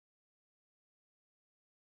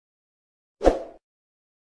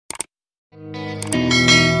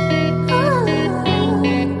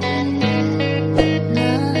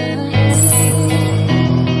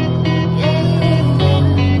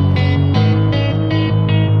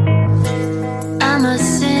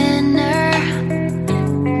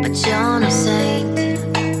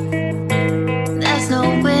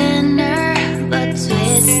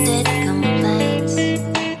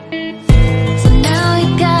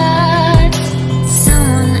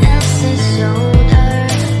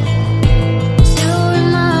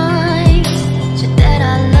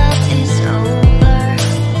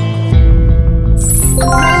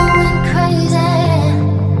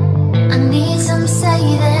some say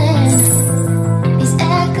then these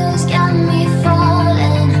echoes got me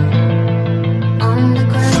falling on the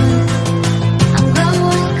ground. I'm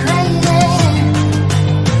going crazy,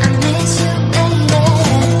 I miss you, baby.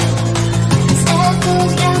 These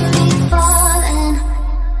echoes got me falling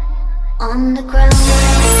on the ground.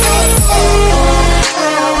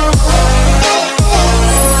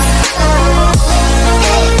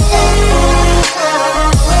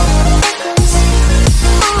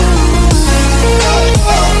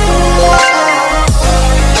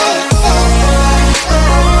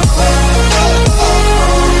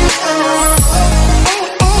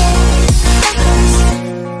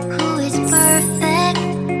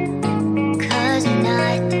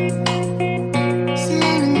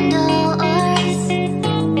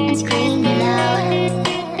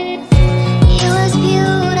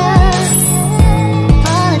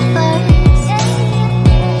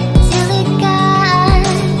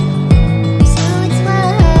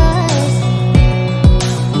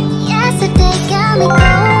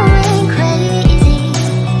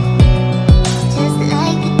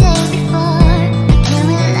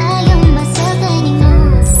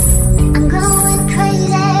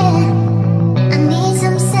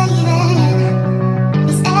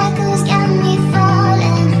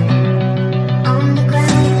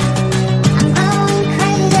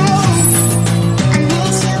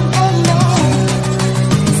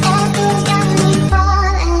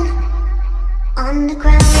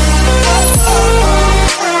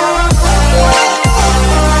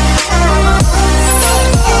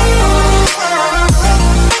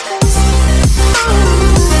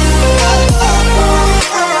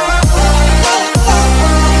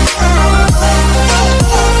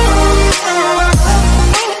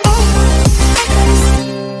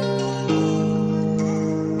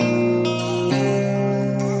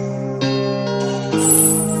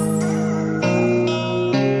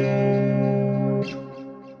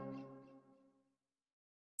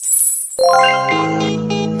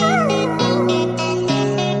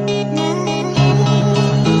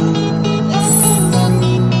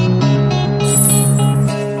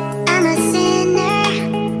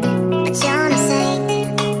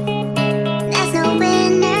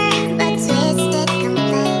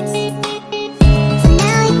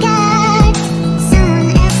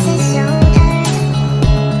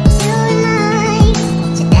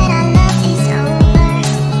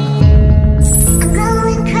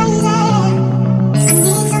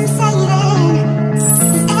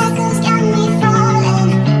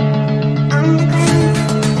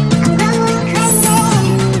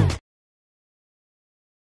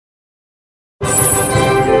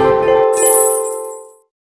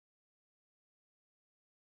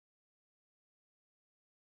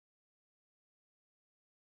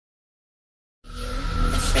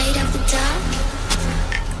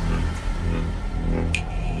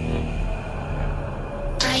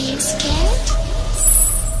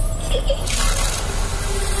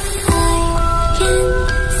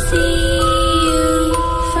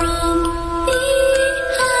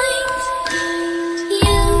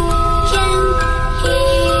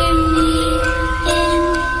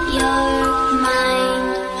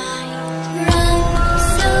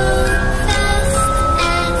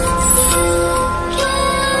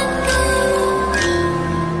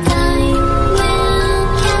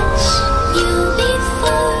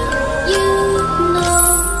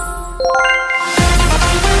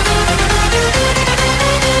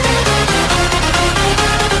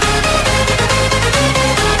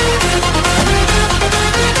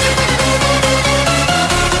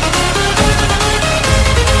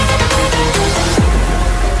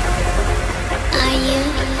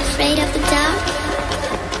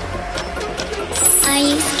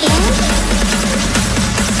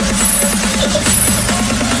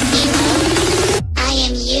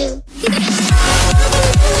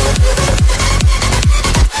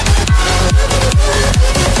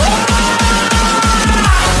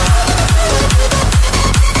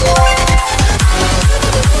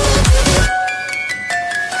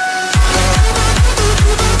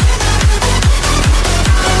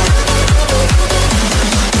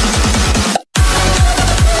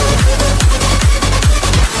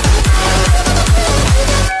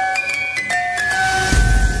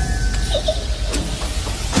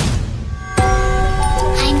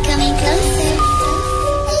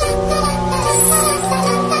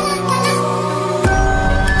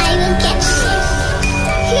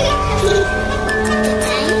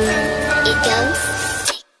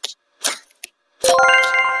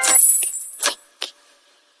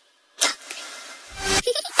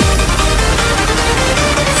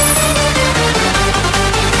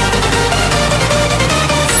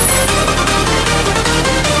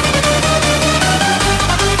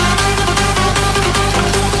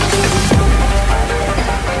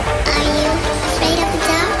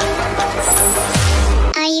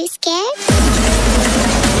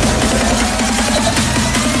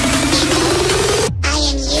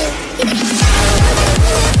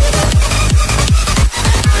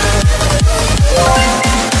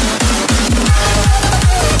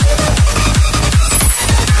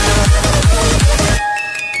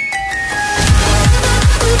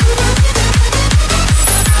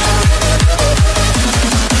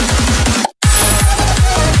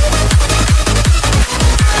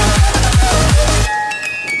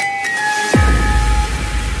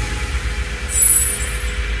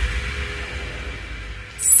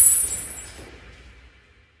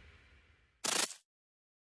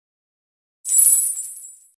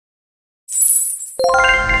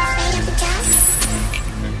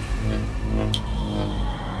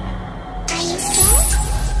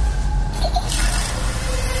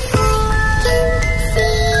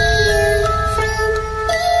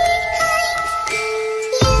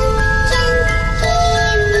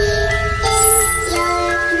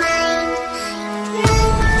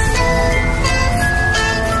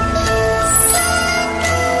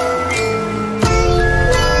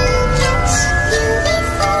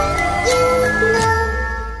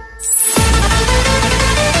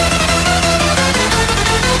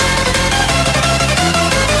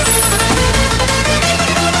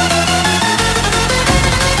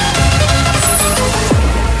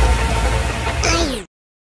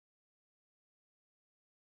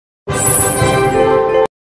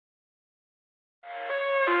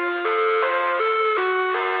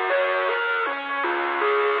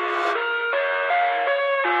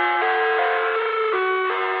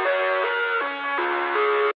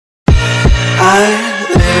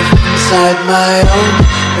 my own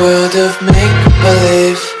world of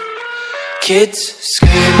make-believe. Kids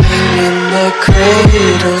screaming in the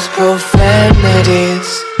cradles, profanities.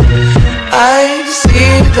 I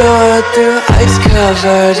see the world through ice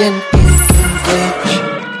covered in ink and bleach.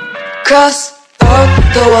 Cross out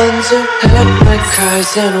the ones who heard my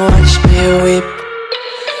cries and watched me weep.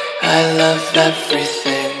 I love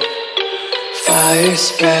everything. Fire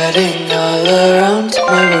spreading all around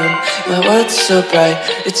my room. My world's so bright,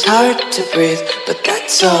 it's hard to breathe, but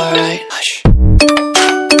that's alright. Hush.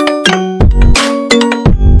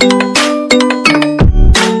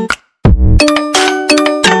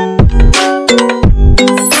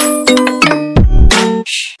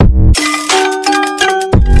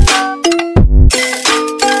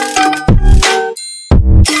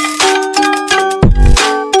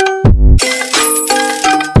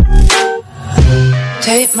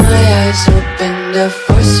 Take my eyes open to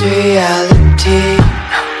force reality.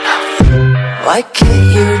 Why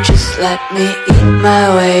can't you just let me eat my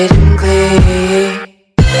weight in glee?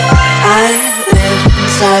 I live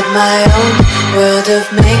inside my own world of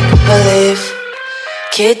make-believe.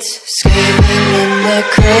 Kids screaming in their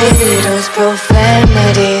cradles,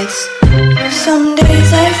 profanities. Some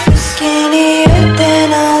days I feel skinnier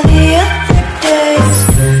than all the other days.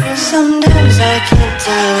 Sometimes I can't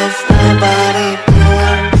tell if my body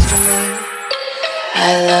belongs to me.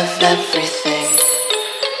 I love everything.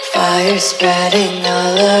 Fire spreading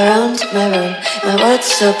all around my room. My world's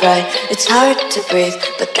so bright, it's hard to breathe,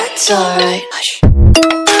 but that's alright. Hush.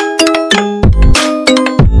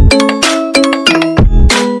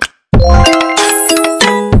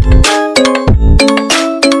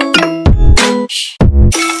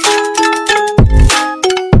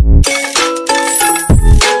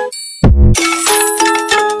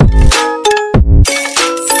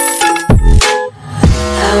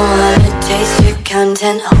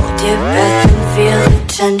 Content, hold your breath and feel the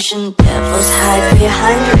tension. Devils hide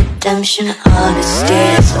behind redemption. Honesty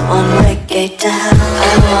is a one-way gate to hell.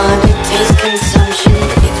 I wanna taste consumption,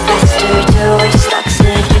 breathe faster to waste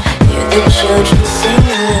oxygen. Hear the children sing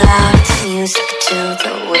aloud. It's music till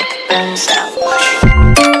the wick burns out.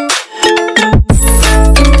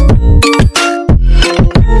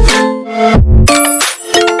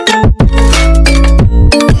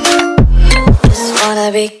 Just wanna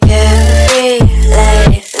be carefree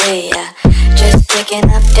lately, yeah. Just picking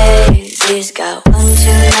up daisies. Got one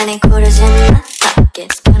too many quarters in my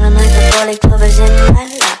pockets. Counting like the 40 clovers in my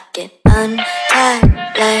locket.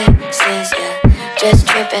 Untied laces, yeah. Just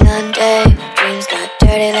tripping on daydreams. Got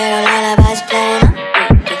dirty little lullabies playing on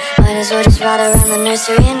repeat. Might as well just ride around the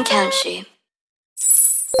nursery and count sheep.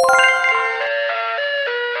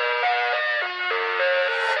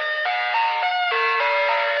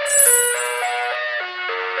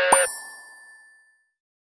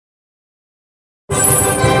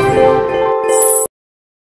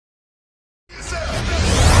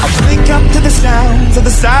 To the sounds of the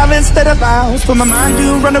silence that allows for my mind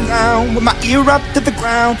to run around with my ear up to the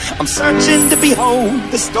ground. I'm searching to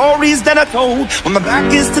behold the stories that I told when my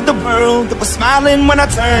back is to the world that was smiling when I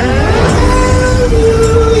turned.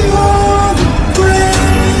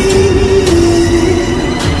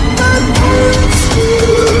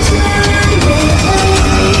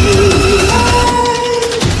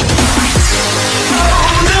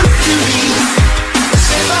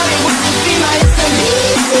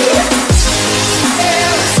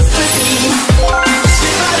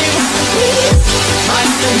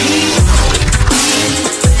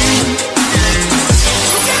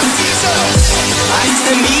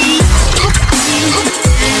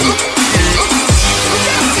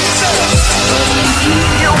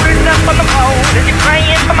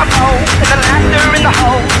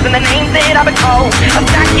 And the names that I've been called, I'm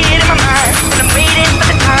stuck here in my mind, and I'm waiting for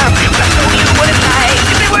the time when I show you what it's like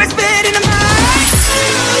to be words fit in a mind.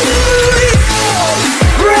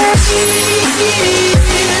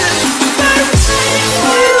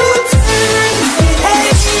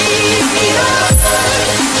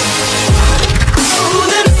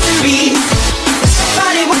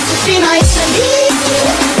 Somebody wants to be nice to me.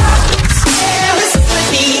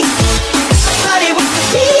 Somebody wants to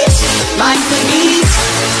be like me.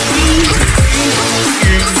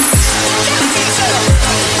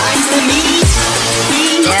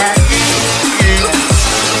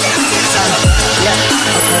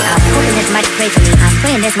 Mighty pray for me. I'm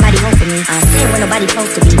praying there's somebody home for me. I'm staying where nobody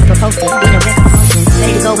supposed to be. Proposed to being a rest of emotions.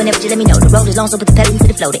 ready to go whenever you let me know. The road is long, so put the pedal to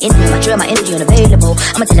the flow. The engine, my trail, my energy unavailable.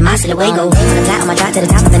 I'ma tell the monster to way go. On the flat, on my drive to the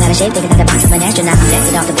top, I've been out of shape, thinking out the box of an astronaut. I'm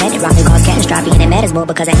blasted off the planet, rocking, cause catastrophe, and it matters more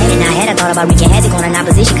because I had it in my head. I thought about wreaking havoc on an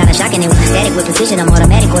opposition, kinda shocking. It was static with precision. I'm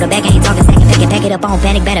automatic, quarterback, I ain't talking second, pack it up on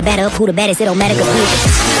panic, batter up. Who the baddest? It don't matter, cause we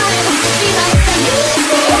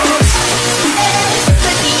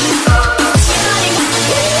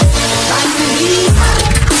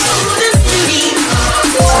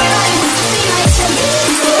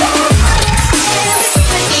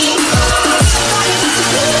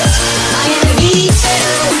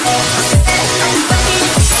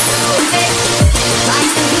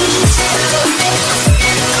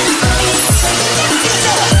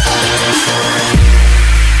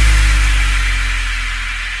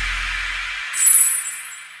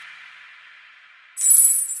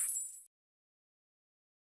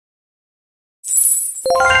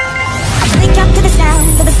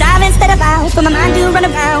for my mind to run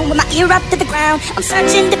around with my ear up to the ground. I'm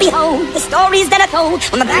searching to behold the stories that I told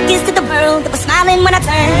when my back is to the world that was smiling when I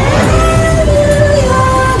turned.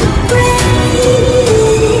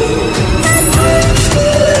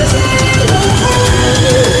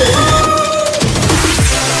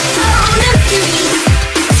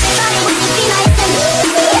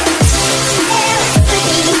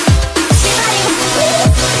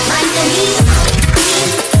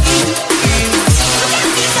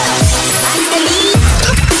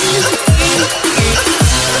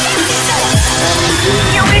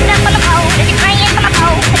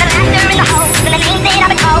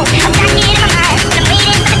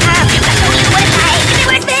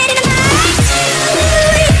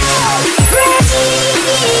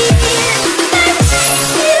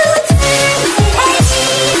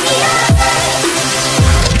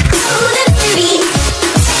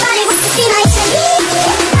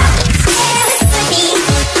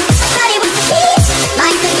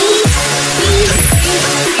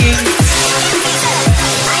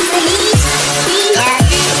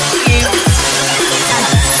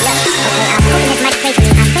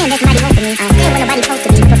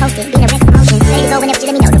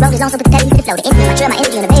 So put the pedal to the flow. The engine, my trail, my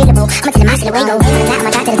energy unavailable. I'ma tell the monster to way go. On the flat, on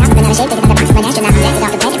my drive to the top, I've been out of shape, thinking out the box of an astronaut. I'm blasted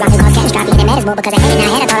off the planet, rocking, cause catastrophe, and it matters more because I had it in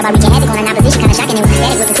my head. I thought about wreaking havoc on an opposition, kinda shocking. It was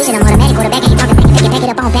static with precision. I'm automatic, quarterback, I ain't talking second, pack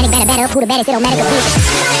it up on panic, batter up. Who the baddest? It don't matter, cause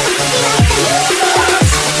we